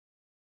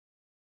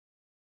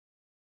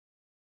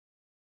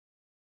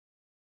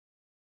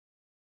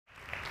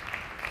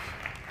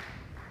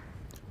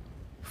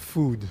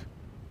food,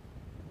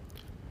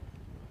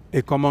 a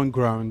common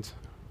ground,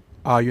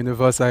 our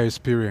universal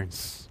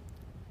experience.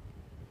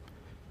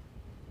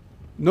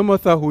 No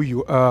matter who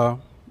you are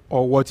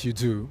or what you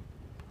do,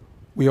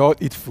 we all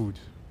eat food.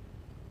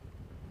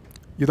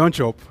 You don't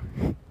chop.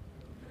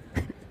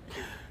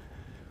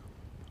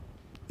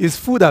 Is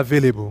food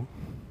available?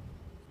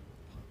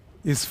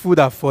 Is food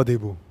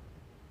affordable?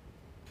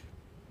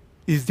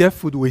 Is there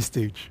food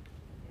wastage?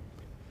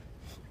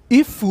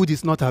 If food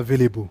is not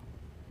available,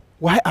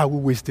 why are we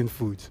wasting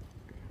food?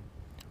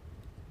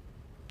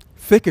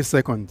 Take a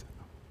second.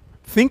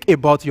 Think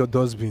about your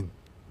dustbin.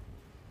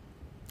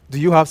 Do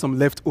you have some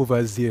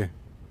leftovers here?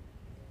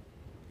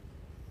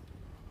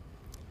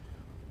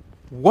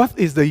 What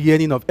is the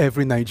yearning of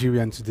every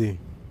Nigerian today?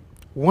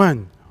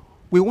 One,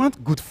 we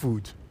want good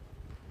food.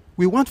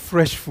 We want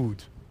fresh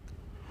food.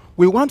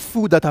 We want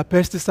food that are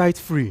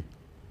pesticide-free.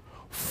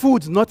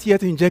 Food not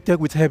yet injected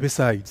with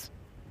herbicides.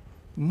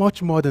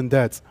 Much more than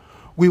that.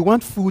 We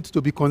want food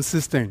to be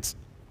consistent.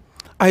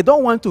 I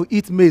don't want to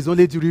eat maize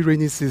only during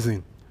rainy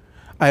season.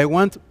 I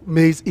want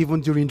maize even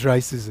during dry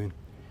season.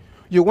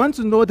 You want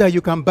to know that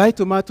you can buy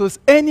tomatoes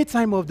any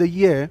time of the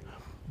year,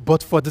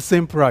 but for the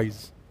same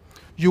price.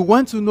 You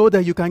want to know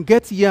that you can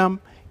get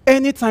yam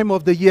any time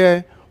of the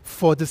year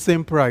for the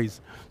same price,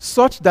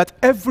 such that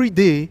every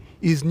day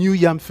is New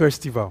Yam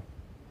Festival.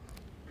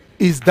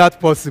 Is that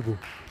possible?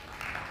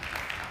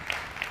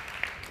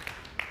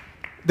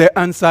 The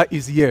answer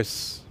is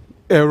yes.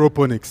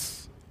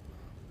 Aeroponics.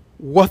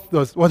 What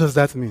does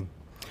that mean?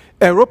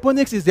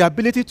 Aeroponics is the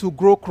ability to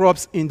grow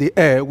crops in the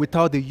air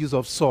without the use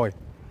of soil.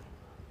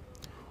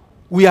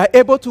 We are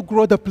able to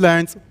grow the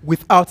plants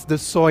without the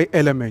soil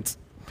element.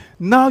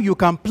 Now you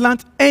can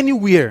plant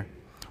anywhere.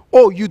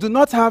 Oh, you do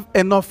not have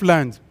enough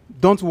land.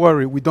 Don't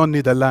worry, we don't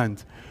need the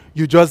land.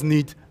 You just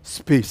need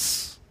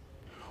space.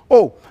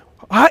 Oh,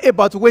 how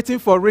about waiting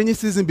for rainy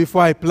season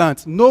before I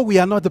plant? No, we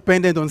are not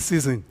dependent on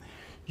season.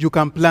 You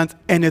can plant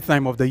any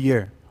time of the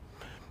year.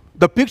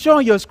 The picture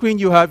on your screen,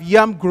 you have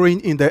yam growing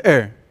in the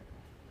air.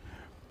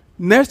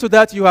 Next to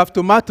that, you have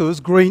tomatoes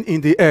growing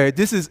in the air.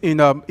 This is in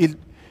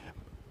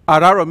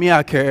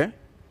Aeroponics,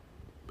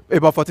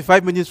 about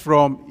 45 minutes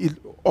from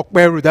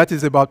Okperu. That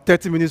is about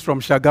 30 minutes from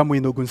Shagamu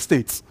in Ogun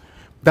State.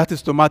 That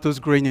is tomatoes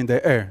growing in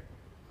the air.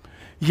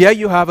 Here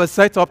you have a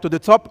setup. To the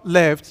top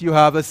left, you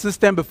have a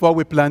system before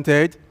we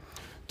planted.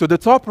 To the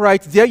top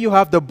right, there you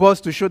have the bus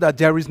to show that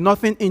there is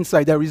nothing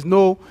inside. There is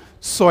no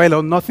soil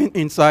or nothing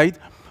inside.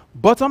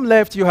 Bottom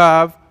left, you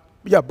have,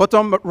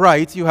 bottom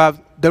right, you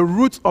have the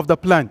roots of the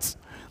plant.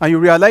 And you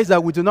realize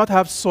that we do not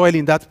have soil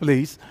in that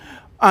place.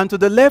 And to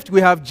the left,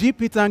 we have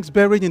GP tanks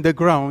buried in the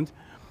ground.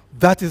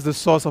 That is the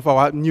source of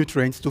our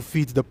nutrients to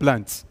feed the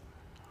plants.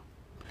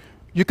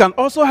 You can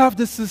also have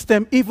this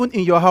system even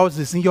in your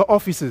houses, in your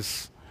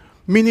offices,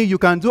 meaning you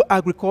can do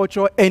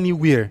agriculture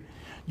anywhere.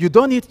 You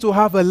don't need to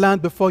have a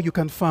land before you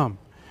can farm.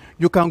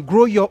 You can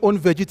grow your own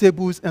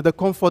vegetables in the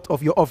comfort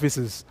of your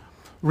offices.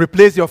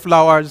 Replace your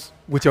flowers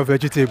with your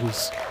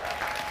vegetables.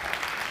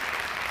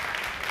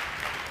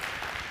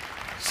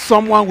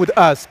 Someone would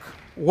ask,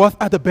 what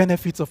are the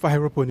benefits of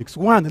aeroponics?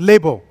 One,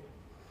 labor.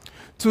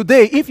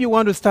 Today, if you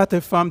want to start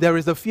a farm, there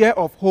is a fear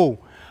of,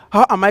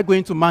 how am I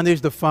going to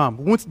manage the farm?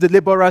 Won't the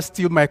laborers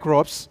steal my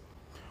crops?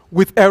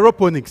 With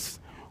aeroponics,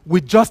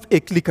 with just a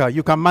clicker,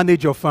 you can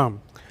manage your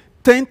farm.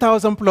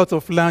 10,000 plots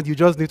of land, you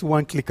just need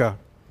one clicker.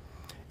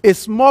 A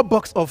small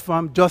box of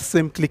farm, just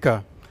same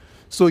clicker.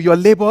 So your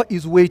labor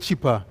is way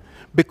cheaper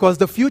because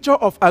the future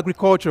of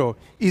agriculture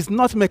is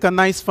not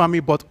mechanized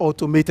farming, but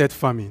automated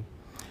farming.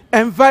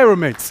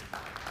 Environment.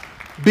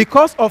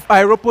 Because of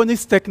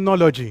aeroponics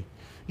technology,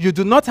 you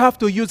do not have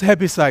to use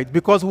herbicide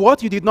because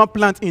what you did not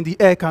plant in the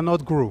air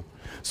cannot grow.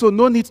 So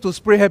no need to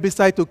spray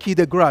herbicide to kill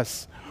the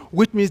grass,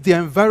 which means the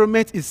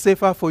environment is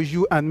safer for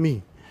you and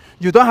me.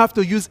 You don't have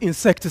to use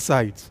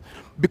insecticides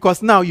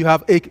because now you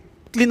have a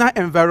cleaner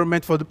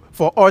environment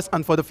for us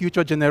and for the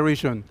future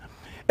generation.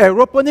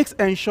 Aeroponics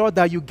ensure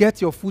that you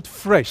get your food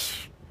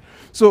fresh.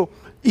 So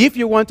if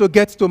you want to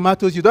get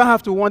tomatoes, you don't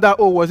have to wonder,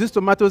 was this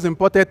tomatoes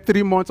imported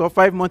 3 months or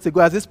 5 months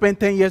ago? Has it spent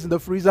 10 years in the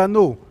freezer?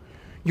 No.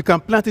 You can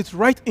plant it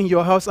right in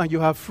your house and you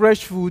have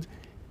fresh food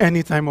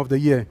any time of the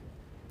year.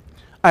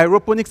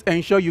 Aeroponics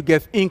ensure you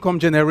get income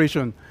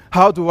generation.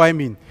 How do I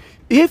mean?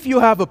 If you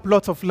have a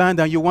plot of land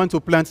and you want to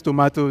plant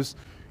tomatoes,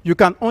 you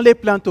can only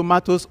plant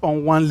tomatoes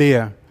on one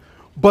layer.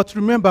 But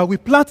remember, we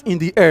plant in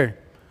the air.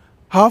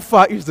 How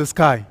far is the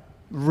sky?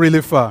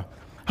 Really far.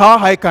 How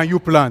high can you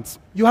plant?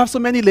 You have so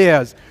many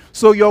layers.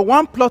 So your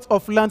one plot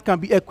of land can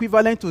be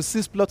equivalent to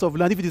 6 plots of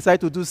land if you decide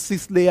to do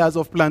 6 layers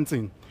of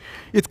planting.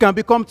 It can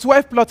become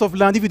 12 plots of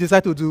land if you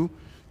decide to do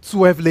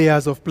 12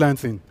 layers of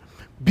planting.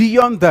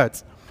 Beyond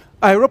that,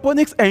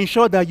 aeroponics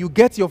ensure that you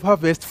get your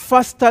harvest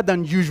faster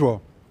than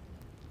usual.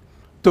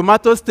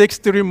 Tomatoes takes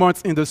 3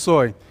 months in the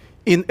soil.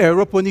 In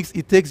aeroponics,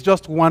 it takes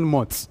just 1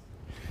 month.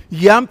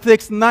 Yam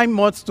takes 9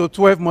 months to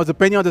 12 months,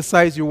 depending on the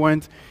size you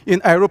want. In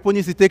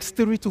aeroponics, it takes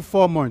 3 to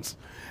 4 months.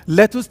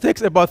 Lettuce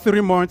takes about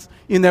 3 months.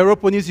 In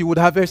aeroponics, you would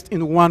harvest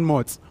in 1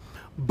 month.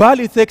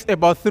 Barley takes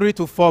about 3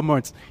 to 4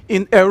 months.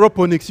 In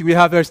aeroponics, we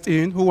harvest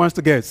in, who wants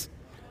to guess?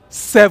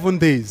 7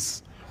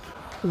 days.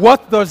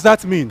 What does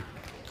that mean?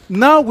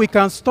 Now we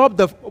can stop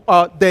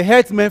the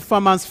herdsmen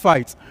farmers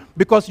fight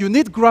because you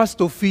need grass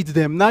to feed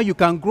them. Now you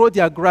can grow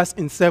their grass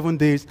in 7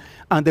 days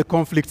and the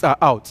conflicts are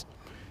out.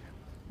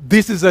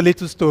 This is a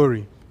little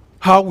story,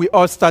 how we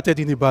all started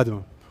in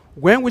Ibadan.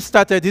 When we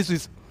started, this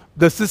is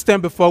the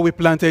system before we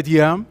planted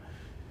yam.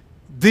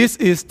 This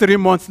is 3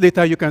 months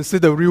later, you can see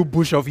the real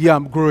bush of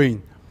yam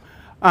growing.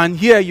 And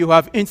here you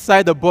have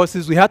inside the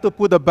boxes, we had to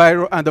put the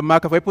biro and the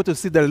marker for people to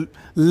see the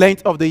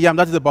length of the yam.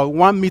 That is about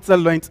 1 meter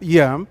length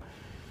yam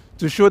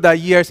to show that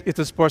yes, it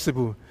is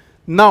possible.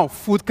 Now,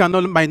 food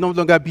might no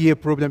longer be a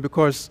problem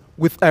because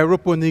with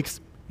aeroponics,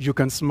 you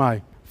can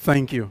smile.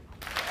 Thank you.